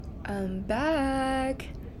I'm back.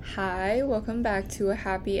 Hi, welcome back to a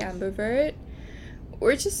happy ambivert.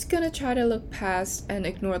 We're just gonna try to look past and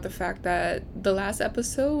ignore the fact that the last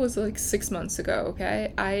episode was like 6 months ago,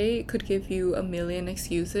 okay? I could give you a million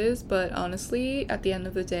excuses, but honestly, at the end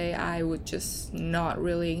of the day, I was just not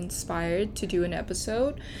really inspired to do an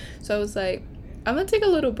episode. So I was like, I'm gonna take a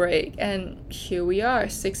little break, and here we are,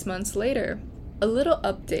 6 months later. A little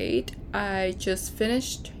update, I just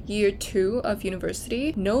finished year 2 of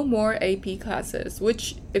university. No more AP classes,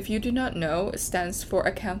 which, if you do not know, stands for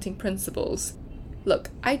Accounting Principles. Look,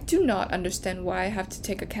 I do not understand why I have to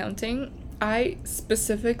take accounting. I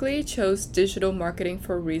specifically chose digital marketing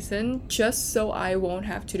for a reason, just so I won't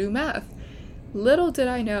have to do math. Little did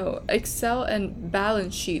I know, Excel and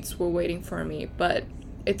balance sheets were waiting for me, but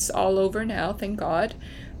it's all over now, thank God.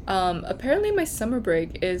 Apparently my summer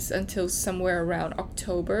break is until somewhere around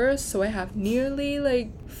October, so I have nearly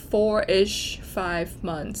like 5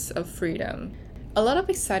 months of freedom. A lot of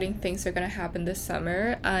exciting things are gonna happen this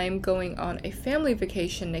summer. I'm going on a family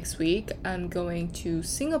vacation next week. I'm going to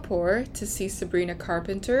Singapore to see Sabrina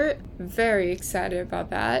Carpenter. Very excited about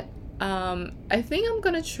that. I think I'm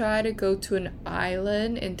gonna try to go to an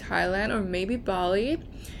island in Thailand or maybe Bali.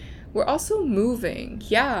 We're also moving.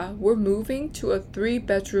 Yeah, we're moving to a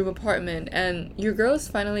 3-bedroom apartment, and your girl is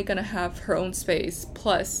finally gonna have her own space,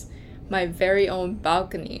 plus my very own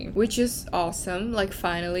balcony, which is awesome, like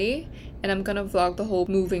finally. And I'm gonna vlog the whole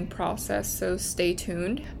moving process, so stay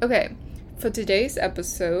tuned. Okay, for today's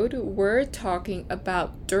episode, we're talking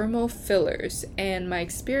about dermal fillers and my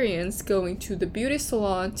experience going to the beauty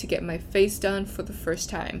salon to get my face done for the first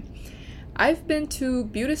time. I've been to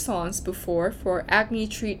beauty salons before for acne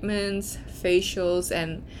treatments, facials,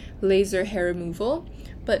 and laser hair removal,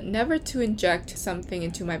 but never to inject something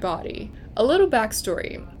into my body. A little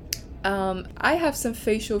backstory. I have some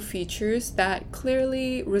facial features that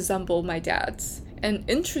clearly resemble my dad's. And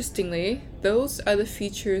interestingly, those are the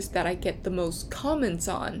features that I get the most comments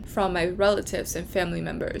on from my relatives and family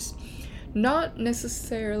members. Not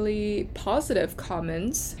necessarily positive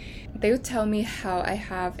comments. They would tell me how I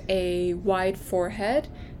have a wide forehead,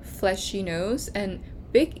 fleshy nose, and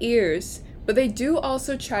big ears, but they do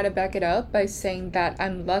also try to back it up by saying that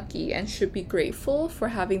I'm lucky and should be grateful for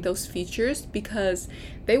having those features because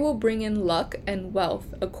they will bring in luck and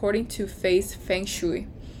wealth according to face feng shui.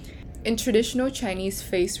 In traditional Chinese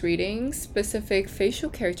face readings, specific facial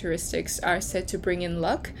characteristics are said to bring in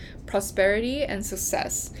luck, prosperity, and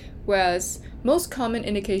success, whereas most common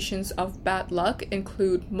indications of bad luck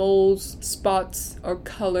include moles, spots, or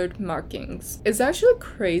colored markings. It's actually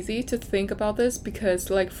crazy to think about this because,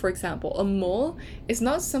 like, for example, a mole is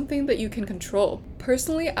not something that you can control.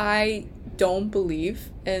 Personally, I don't believe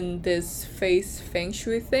in this face feng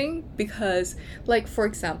shui thing because, like, for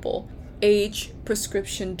example, age,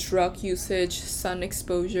 prescription drug usage, sun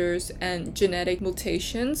exposures, and genetic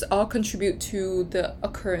mutations all contribute to the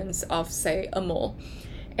occurrence of, say, a mole.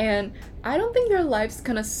 And I don't think your life's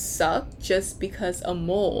gonna suck just because a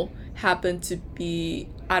mole happened to be,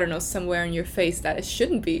 I don't know, somewhere in your face that it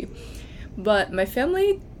shouldn't be. But my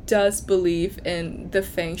family does believe in the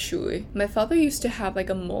feng shui. My father used to have like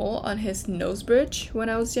a mole on his nose bridge when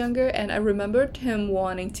I was younger, and I remembered him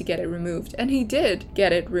wanting to get it removed. And he did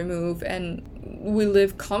get it removed, and we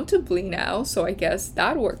live comfortably now, so I guess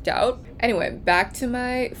that worked out. Anyway, back to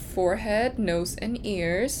my forehead, nose, and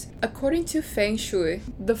ears. According to feng shui,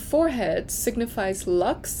 the forehead signifies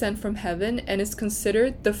luck sent from heaven and is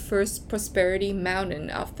considered the first prosperity mountain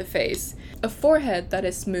of the face. A forehead that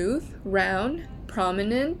is smooth, round,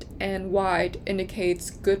 prominent, and wide indicates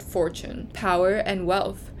good fortune, power, and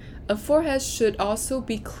wealth. A forehead should also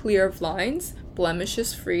be clear of lines,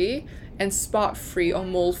 blemishes-free, and spot-free or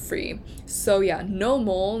mold-free. So yeah, no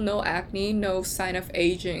mole, no acne, no sign of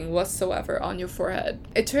aging whatsoever on your forehead.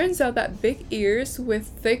 It turns out that big ears with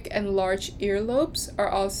thick and large earlobes are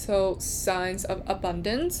also signs of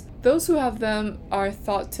abundance. Those who have them are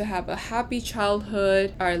thought to have a happy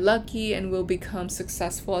childhood, are lucky, and will become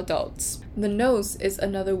successful adults. The nose is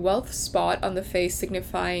another wealth spot on the face,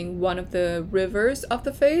 signifying one of the rivers of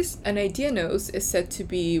the face. An ideal nose is said to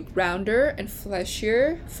be rounder and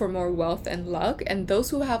fleshier for more wealth and luck, and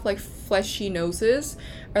those who have like fleshy noses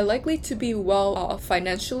are likely to be well off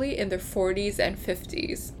financially in their 40s and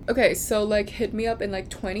 50s. Okay, so like hit me up in like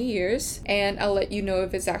 20 years and I'll let you know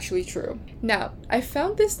if it's actually true. Now, I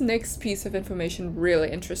found this next piece of information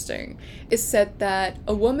really interesting. It said that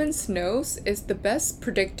a woman's nose is the best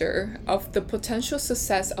predictor of the potential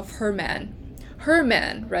success of her man. Her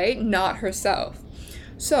man, right? Not herself.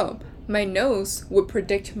 So, my nose would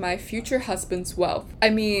predict my future husband's wealth. I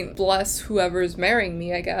mean, bless whoever's marrying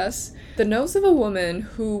me, I guess. The nose of a woman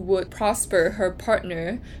who would prosper her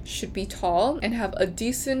partner should be tall and have a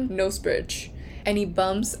decent nose bridge. Any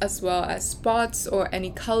bumps as well as spots or any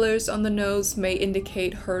colors on the nose may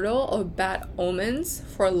indicate hurdle or bad omens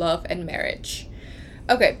for love and marriage.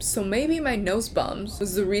 Okay, so maybe my nose bumps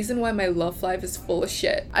was the reason why my love life is full of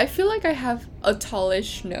shit. I feel like I have a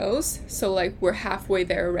tallish nose, so like we're halfway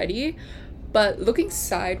there already. But looking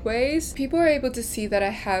sideways, people are able to see that I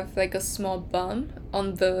have like a small bump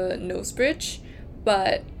on the nose bridge.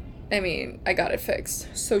 But, I mean, I got it fixed.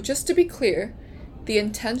 So just to be clear, the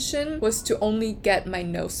intention was to only get my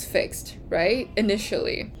nose fixed, right?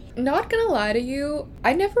 Initially. Not gonna lie to you,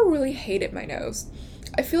 I never really hated my nose.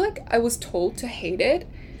 I feel like I was told to hate it.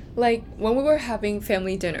 Like, when we were having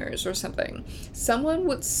family dinners or something, someone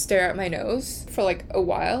would stare at my nose for like a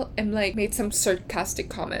while and like made some sarcastic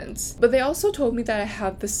comments. But they also told me that I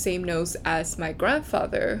have the same nose as my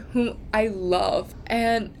grandfather, whom I love.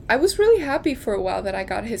 And I was really happy for a while that I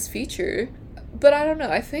got his feature. But I don't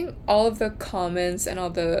know, I think all of the comments and all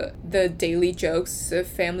the daily jokes of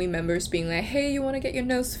family members being like, hey, you want to get your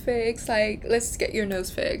nose fixed? Like, let's get your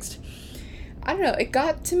nose fixed. I don't know, it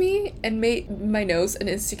got to me and made my nose an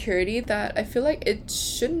insecurity that I feel like it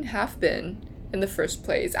shouldn't have been in the first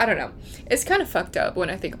place. I don't know. It's kind of fucked up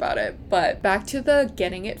when I think about it. But back to the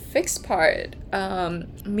getting it fixed part.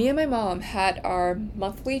 Me and my mom had our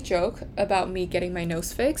monthly joke about me getting my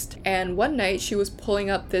nose fixed. And one night she was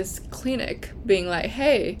pulling up this clinic being like,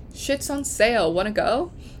 hey, shit's on sale, wanna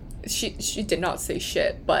go? She did not say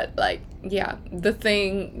shit, but like, yeah, the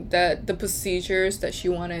thing that the procedures that she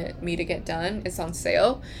wanted me to get done is on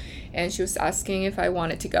sale, and she was asking if I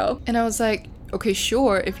wanted to go, and I was like, okay,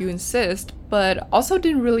 sure, if you insist, but also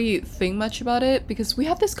didn't really think much about it because we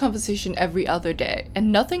had this conversation every other day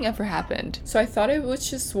and nothing ever happened. So I thought it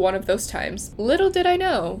was just one of those times. Little did I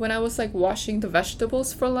know, when I was like washing the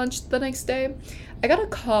vegetables for lunch the next day, I got a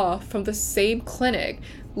call from the same clinic.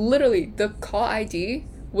 Literally, the call ID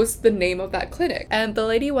was the name of that clinic, and the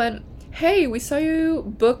lady went, hey, we saw you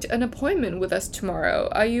booked an appointment with us tomorrow.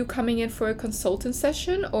 Are you coming in for a consultant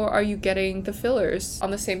session or are you getting the fillers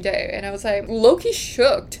on the same day? And I was like, low-key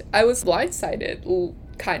shooked. I was blindsided,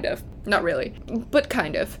 kind of. Not really, but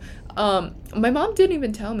kind of. My mom didn't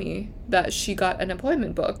even tell me that she got an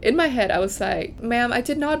appointment booked. In my head, I was like, ma'am, I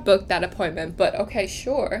did not book that appointment, but okay,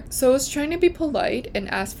 sure. So I was trying to be polite and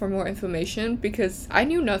ask for more information because I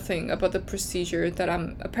knew nothing about the procedure that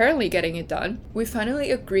I'm apparently getting it done. We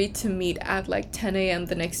finally agreed to meet at like 10 a.m.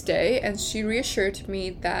 the next day, and she reassured me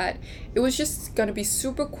that it was just gonna be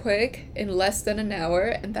super quick in less than an hour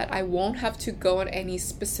and that I won't have to go on any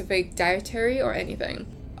specific dietary or anything.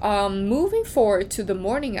 Moving forward to the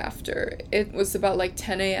morning after, it was about like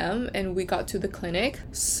 10 a.m. and we got to the clinic.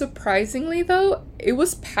 Surprisingly though, it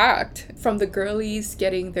was packed. From the girlies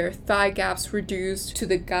getting their thigh gaps reduced to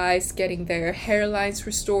the guys getting their hairlines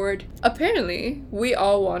restored. Apparently, we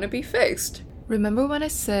all want to be fixed. Remember when I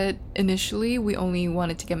said initially we only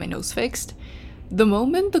wanted to get my nose fixed? The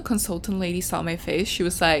moment the consultant lady saw my face, she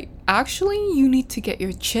was like, actually, you need to get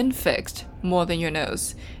your chin fixed more than your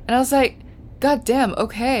nose. And I was like, God damn,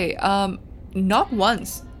 okay. Not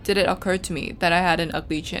once did it occur to me that I had an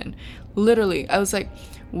ugly chin. Literally, I was like,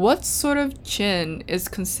 what sort of chin is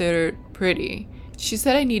considered pretty? She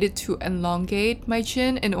said I needed to elongate my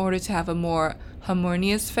chin in order to have a more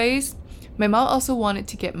harmonious face. My mom also wanted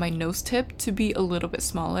to get my nose tip to be a little bit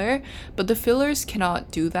smaller, but the fillers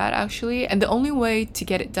cannot do that actually, and the only way to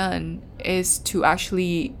get it done is to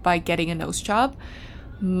actually by getting a nose job.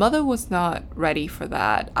 Mother was not ready for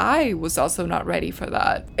that. I was also not ready for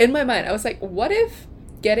that. In my mind, I was like, what if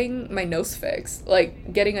getting my nose fixed,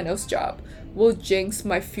 like getting a nose job, will jinx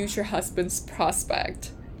my future husband's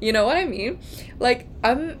prospect? You know what I mean? Like,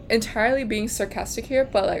 I'm entirely being sarcastic here,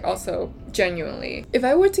 but like also genuinely. If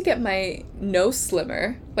I were to get my nose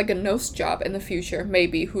slimmer, like a nose job in the future,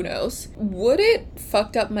 maybe, who knows, would it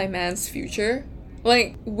fucked up my man's future?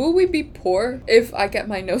 Like, will we be poor if I get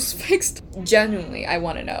my nose fixed? Genuinely, I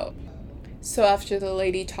want to know. So after the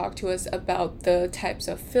lady talked to us about the types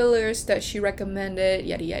of fillers that she recommended,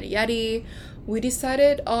 yada yada yada, we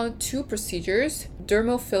decided on 2 procedures: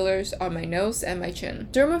 dermal fillers on my nose and my chin.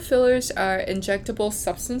 Dermal fillers are injectable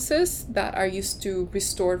substances that are used to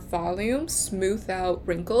restore volume, smooth out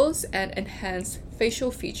wrinkles, and enhance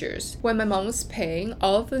facial features. When my mom was paying,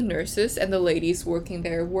 all of the nurses and the ladies working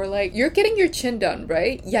there were like, you're getting your chin done,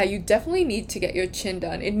 right? Yeah, you definitely need to get your chin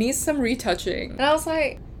done. It needs some retouching. And I was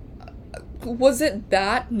like, was it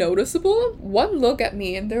that noticeable? One look at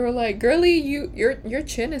me and they were like, girly, your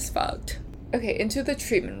chin is fucked. Okay, into the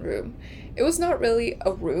treatment room. It was not really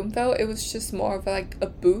a room though, it was just more of like a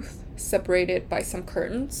booth separated by some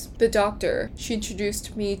curtains. The doctor, she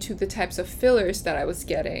introduced me to the types of fillers that I was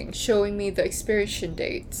getting, showing me the expiration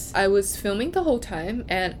dates. I was filming the whole time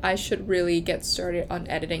and I should really get started on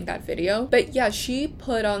editing that video. But yeah, she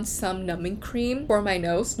put on some numbing cream for my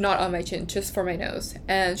nose, not on my chin, just for my nose.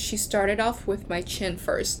 And she started off with my chin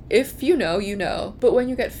first. If you know, you know. But when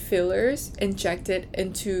you get fillers injected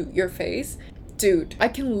into your face, dude, I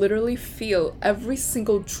can literally feel every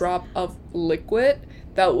single drop of liquid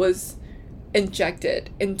that was injected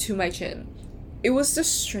into my chin. It was the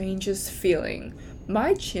strangest feeling.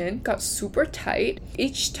 My chin got super tight.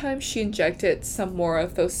 Each time she injected some more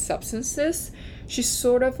of those substances, she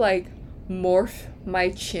sort of like morphed my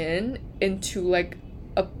chin into like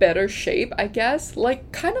a better shape, I guess.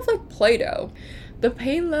 Like kind of like Play-Doh. The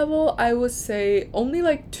pain level, I would say only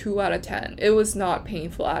like 2 out of 10. It was not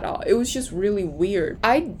painful at all. It was just really weird.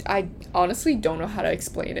 I honestly don't know how to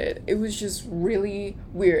explain it. It was just really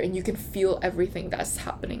weird and you can feel everything that's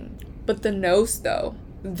happening. But the nose though,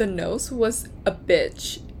 the nose was a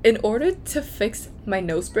bitch. In order to fix my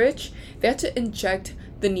nose bridge, they had to inject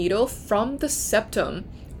the needle from the septum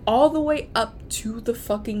all the way up to the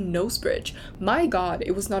fucking nose bridge. My god,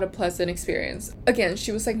 it was not a pleasant experience. Again,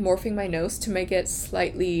 she was like morphing my nose to make it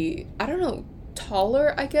slightly, I don't know,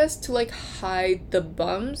 taller, I guess, to like hide the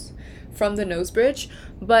bumps from the nose bridge.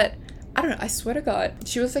 But I don't know, I swear to god,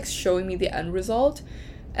 she was like showing me the end result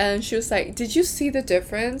and she was like, did you see the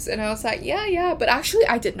difference? And I was like, yeah, but actually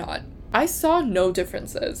I did not. I saw no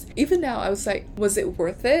differences. Even now I was like, was it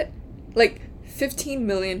worth it? Like 15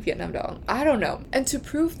 million Vietnam dong. I don't know. And to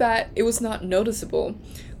prove that it was not noticeable,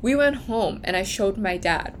 we went home and I showed my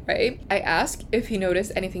dad, right? I asked if he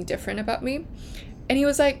noticed anything different about me. And he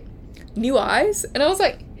was like, new eyes? And I was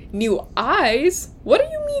like, new eyes? What do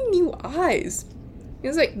you mean new eyes? He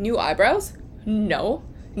was like, new eyebrows? No.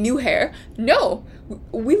 New hair? No.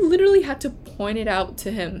 We literally had to point it out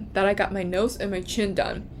to him that I got my nose and my chin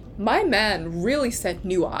done. My man really said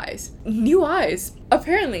new eyes. New eyes.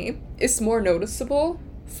 Apparently, it's more noticeable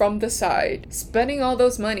from the side. Spending all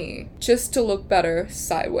those money just to look better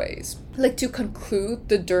sideways. Like, to conclude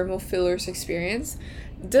the dermal fillers experience,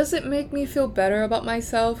 does it make me feel better about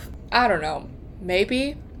myself? I don't know.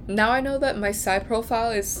 Maybe. Now I know that my side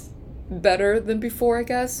profile is better than before, I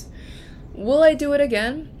guess. Will I do it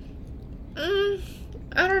again?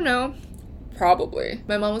 I don't know. Probably.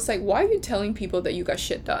 My mom was like, why are you telling people that you got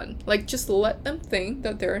shit done? Like, just let them think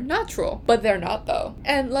that they're natural. But they're not, though.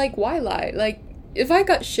 And, like, why lie? Like, if I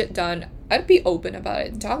got shit done, I'd be open about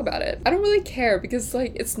it and talk about it. I don't really care because,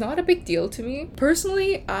 like, it's not a big deal to me.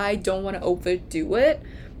 Personally, I don't want to overdo it.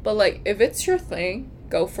 But, like, if it's your thing,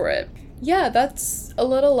 go for it. Yeah, that's a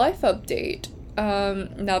little life update.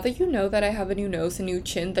 Now that you know that I have a new nose and new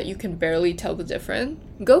chin that you can barely tell the difference,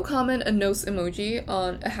 go comment a nose emoji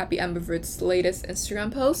on a Happy Ambivert's latest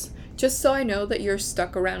Instagram post, just so I know that you're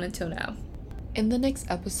stuck around until now. In the next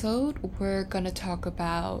episode, we're gonna talk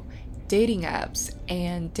about dating apps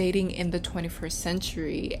and dating in the 21st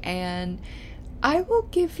century, and I will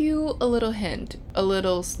give you a little hint, a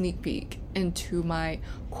little sneak peek into my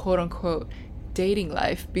quote-unquote dating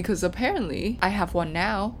life, because apparently I have one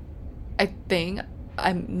now. I think,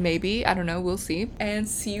 I don't know, we'll see. And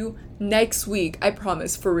see you next week. I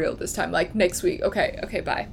promise, for real this time, like next week. Okay, bye.